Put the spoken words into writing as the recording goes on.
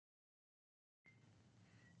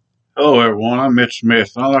Hello everyone, I'm Mitch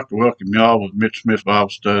Smith, and I'd like to welcome y'all with Mitch Smith Bible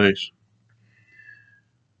Studies.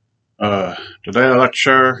 Today I'd like to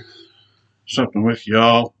share something with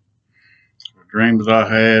y'all, a dream that I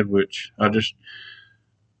had, which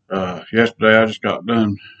yesterday I just got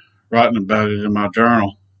done writing about it in my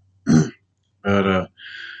journal. But the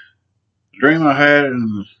dream I had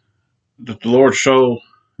and that the Lord showed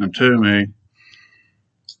unto me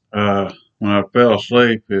when I fell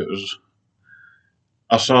asleep,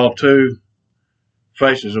 I saw two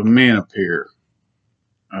faces of men appear.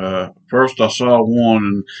 First I saw one,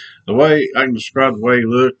 and the way I can describe the way he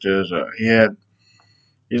looked is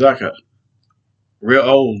he's like a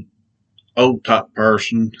real old type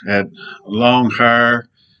person, had long hair,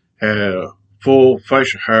 had a full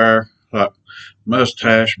facial hair, like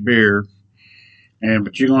mustache, beard,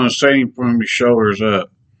 but you're going to see him from his shoulders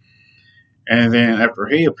up. And then after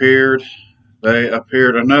he appeared, they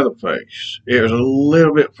appeared another face. It was a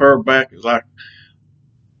little bit further back, it's like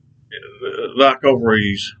over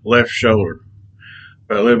his left shoulder,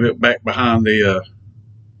 but a little bit back behind the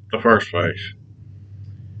first face.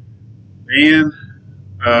 Then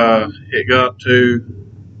it got to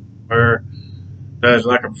where there's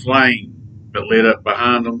like a flame that lit up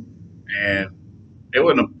behind them, and it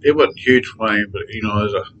wasn't a huge flame, but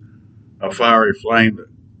there's a fiery flame that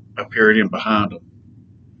appeared in behind them.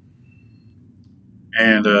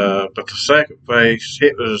 And but the second face,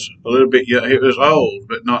 it was a little bit young. It was old,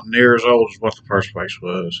 but not near as old as what the first face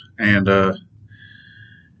was, and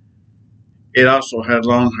it also had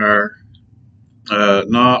long hair,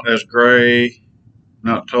 not as gray,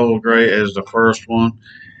 not total gray as the first one,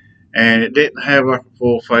 and it didn't have like a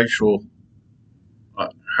full facial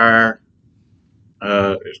hair.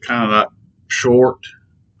 It's kind of like short,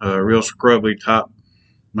 real scrubbly type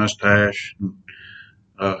mustache,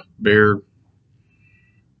 beard,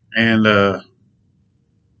 and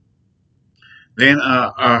then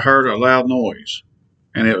I heard a loud noise,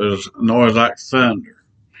 and it was a noise like thunder,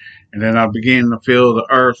 and then I began to feel the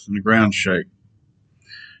earth and the ground shake,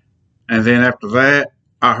 and then after that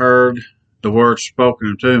I heard the word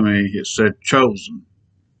spoken to me. It said chosen.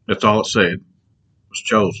 That's all it said, was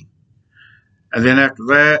chosen. And then after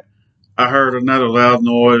that I heard another loud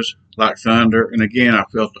noise like thunder, and again I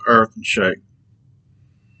felt the earth and shake.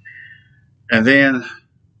 And then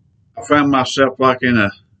I found myself like in a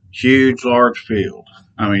huge, large field.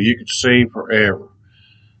 I mean, you could see forever.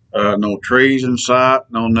 No trees in sight,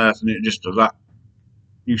 no nothing. It just was like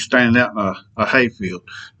you standing out in a hayfield.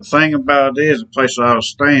 The thing about it is, the place I was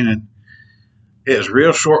standing, it was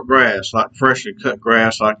real short grass, like freshly cut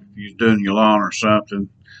grass, like if you was doing your lawn or something.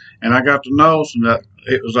 And I got to noticing that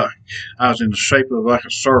it was like I was in the shape of like a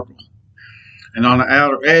circle. And on the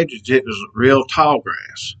outer edges, it was real tall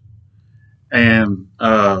grass. And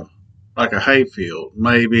like a hayfield,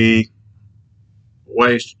 maybe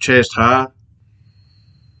waist to chest high,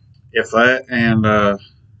 if that. And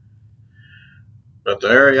but the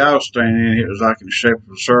area I was standing in, it was like in the shape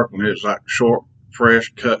of a circle, and it was like short,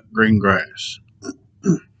 fresh cut green grass.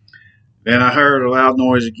 Then I heard a loud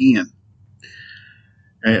noise again,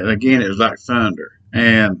 and again it was like thunder,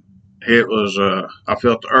 and it was I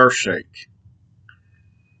felt the earth shake,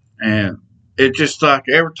 and it just like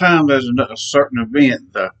every time there's a certain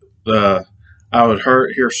event that I would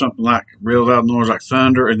hear something like a real loud noise like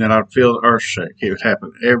thunder, and then I'd feel the earth shake. It would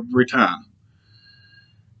happen every time.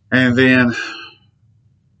 And then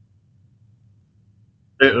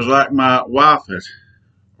it was like my wife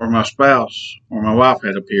or my spouse, or my wife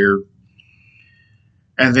had appeared.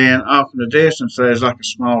 And then off in the distance, there's like a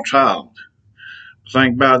small child. The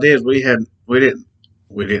thing about it is, we didn't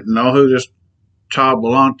know who this child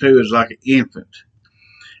belonged to. It was like an infant,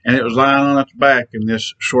 and it was lying on its back in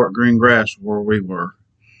this short green grass where we were.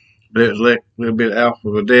 But it was like a little bit off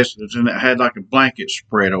of a distance, and it had like a blanket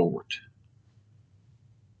spread over it.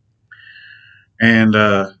 And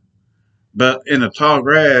but in the tall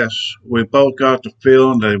grass, we both got the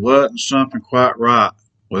feeling there wasn't something quite right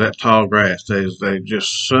with that tall grass. They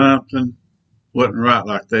just something wasn't right,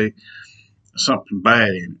 like something bad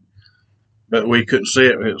in it. But we couldn't see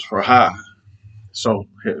it. It was for high, so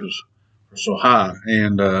it was so high.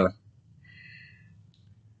 And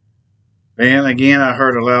then again, I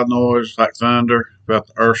heard a loud noise like thunder, felt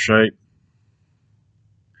the earth shake.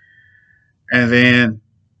 And then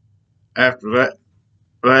after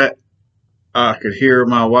that I could hear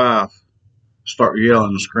my wife start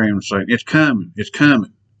yelling and screaming, saying, "It's coming, it's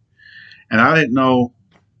coming." And I didn't know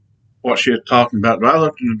what she was talking about, but I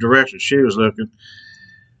looked in the direction she was looking,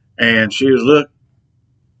 and she was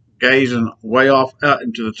gazing way off out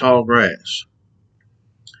into the tall grass.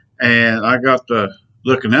 And I got the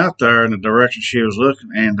looking out there in the direction she was looking,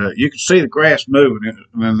 and you could see the grass moving,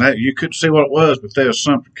 and that you couldn't see what it was, but there was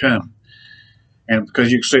something coming. And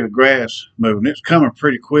because you could see the grass moving, it's coming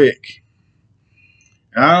pretty quick.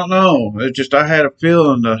 And I don't know. It's just I had a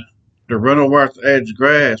feeling to run over at the edge of the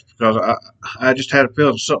grass because I just had a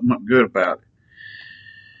feeling something wasn't good about it.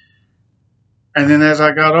 And then as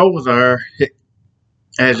I got over there,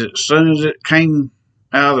 as soon as it came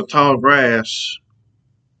out of the tall grass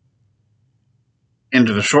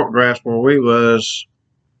into the short grass where we was,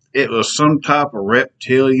 it was some type of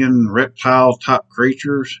reptile type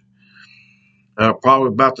creatures, probably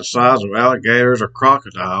about the size of alligators or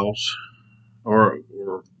crocodiles, or a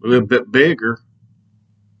little bit bigger.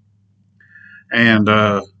 And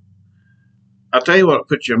I tell you what, it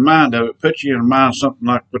puts you in mind of it. Puts you in mind something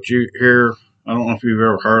like what you hear. I don't know if you've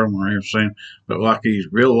ever heard them or ever seen them, but like these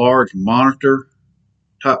real large monitor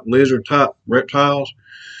type lizard type reptiles.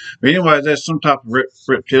 But anyway, that's some type of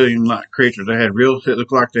reptilian like creature. It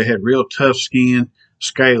looked like they had real tough skin,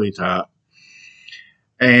 scaly type.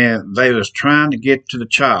 And they was trying to get to the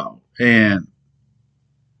child. And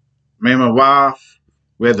me and my wife,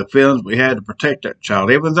 we had the feelings we had to protect that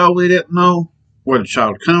child. Even though we didn't know where the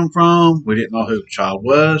child come from, we didn't know who the child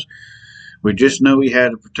was, we just knew we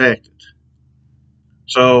had to protect it.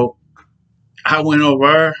 So I went over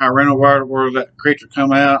there, I ran over to where that creature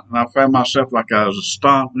come out, and I found myself like I was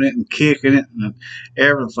stomping it and kicking it and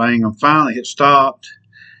everything, and finally it stopped,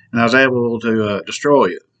 and I was able to destroy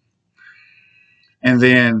it. And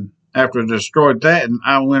then after I destroyed that, and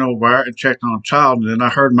I went over there and checked on the child, and then I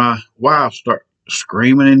heard my wife start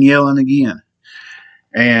screaming and yelling again.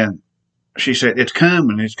 And she said, it's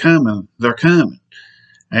coming, they're coming.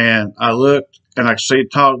 And I looked, and I could see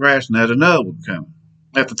tall grass, and there's another one coming.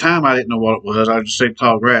 At the time, I didn't know what it was. I just see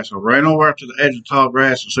tall grass. I ran over to the edge of the tall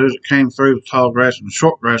grass. As soon as it came through the tall grass and the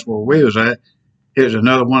short grass where we was at, it was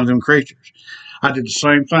another one of them creatures. I did the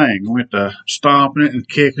same thing. I went to stomping it and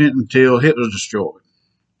kicking it until it was destroyed.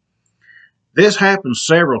 This happened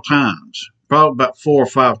several times, probably about 4 or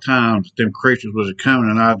 5 times. Them creatures was coming,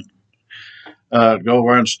 and I'd go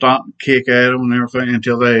around and stomp and kick at them and everything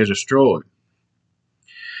until they was destroyed.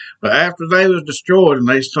 But after they was destroyed and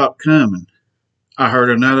they stopped coming, I heard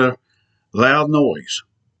another loud noise,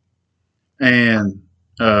 and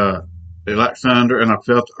it like thunder, and I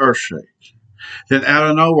felt the earth shake. Then out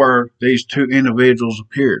of nowhere, these 2 individuals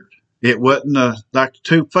appeared. It wasn't like the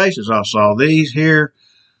 2 faces I saw. These here,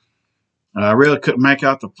 I really couldn't make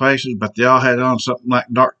out the faces, but they all had on something like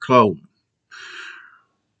dark clothing.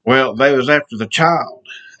 Well, they was after the child,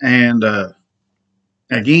 and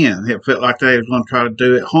again, it felt like they was going to try to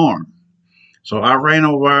do it harm. So I ran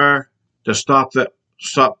over there to stop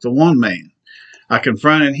the one man. I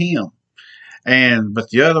confronted him,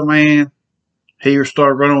 but the other man, he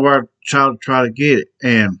started running over the child to try to get it,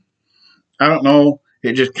 and I don't know,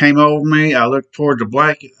 it just came over me. I looked toward the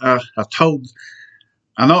blanket. I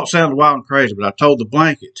know it sounds wild and crazy, but I told the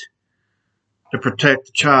blanket to protect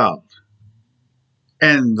the child,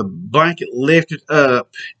 and the blanket lifted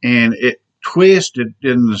up and it twisted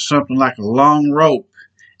into something like a long rope,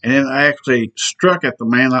 and then I actually struck at the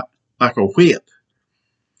man like a whip.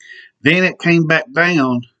 Then it came back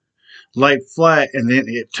down, laid flat, and then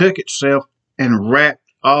it took itself and wrapped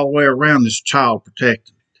all the way around this child,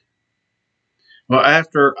 protecting it. Well,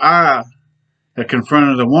 after I had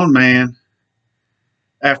confronted the one man,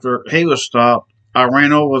 after he was stopped, I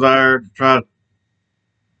ran over there to try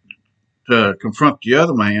to confront the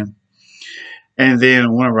other man. And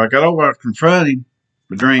then whenever I got over to confront him,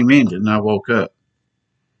 the dream ended and I woke up.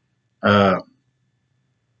 I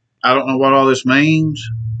don't know what all this means.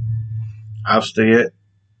 I've still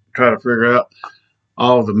try to figure out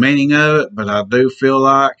all the meaning of it, but I do feel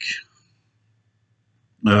like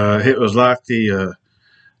it was like we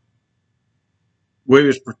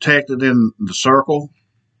was protected in the circle,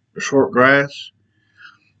 the short grass,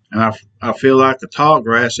 and I feel like the tall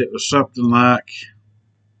grass, it was something like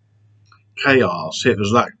chaos. It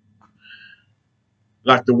was like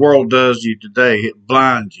the world does you today. It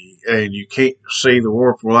blinds you, and you can't see the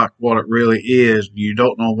world for like what it really is. You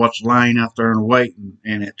don't know what's lying out there and waiting,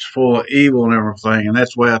 and it's full of evil and everything. And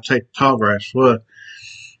that's the way I take the tall grass was.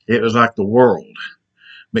 It was like the world,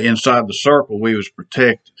 but inside the circle, we was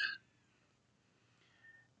protected.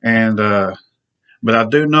 And but I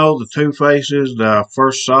do know the 2 faces that I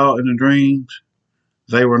first saw in the dreams,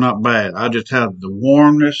 they were not bad. I just had the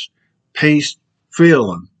warmness, peace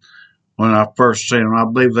feeling when I first seen them. I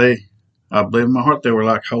believe in my heart they were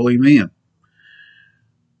like holy men.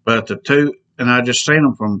 But the 2, and I just seen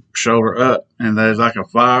them from shoulder up, and there's like a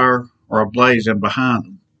fire or a blaze in behind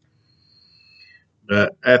them.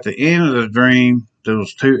 But at the end of the dream, there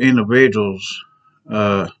was two individuals.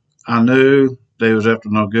 I knew they was up to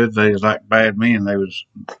no good. They was like bad men. They was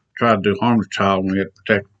trying to do harm to the child, and we had to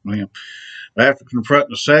protect them. But after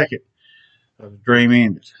confronting the second, the dream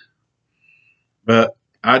ended. But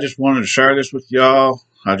I just wanted to share this with y'all.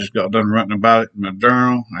 I just got done writing about it in my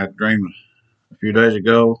journal. I had a dream a few days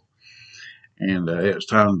ago, and it was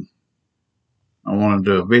time. I want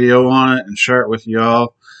to do a video on it and share it with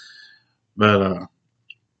y'all. But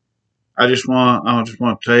I just want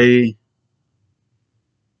to tell you,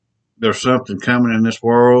 there's something coming in this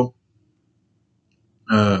world.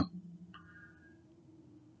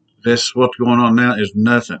 This what's going on now is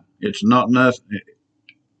nothing. It's not nothing.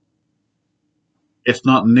 It's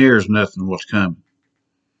not near as nothing what's coming.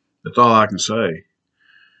 That's all I can say.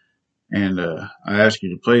 And I ask you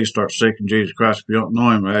to please start seeking Jesus Christ. If you don't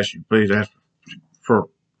know Him, I ask you to please ask for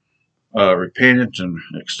repentance and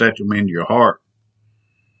accept Him into your heart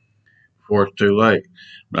before it's too late.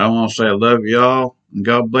 But I want to say I love y'all and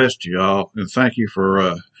God bless you all. And thank you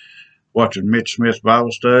for watching Mitch Smith's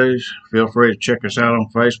Bible Studies. Feel free to check us out on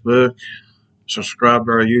Facebook. Subscribe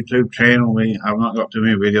to our YouTube channel. I've not got too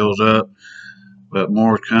many videos up, but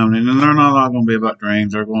more is coming. And they're not all going to be about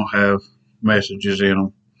dreams. They're going to have messages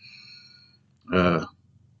in them.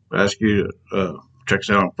 I ask you to check us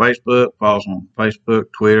out on Facebook, follow us on Facebook,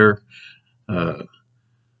 Twitter,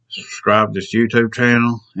 subscribe to this YouTube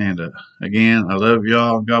channel. And again, I love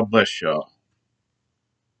y'all. God bless y'all.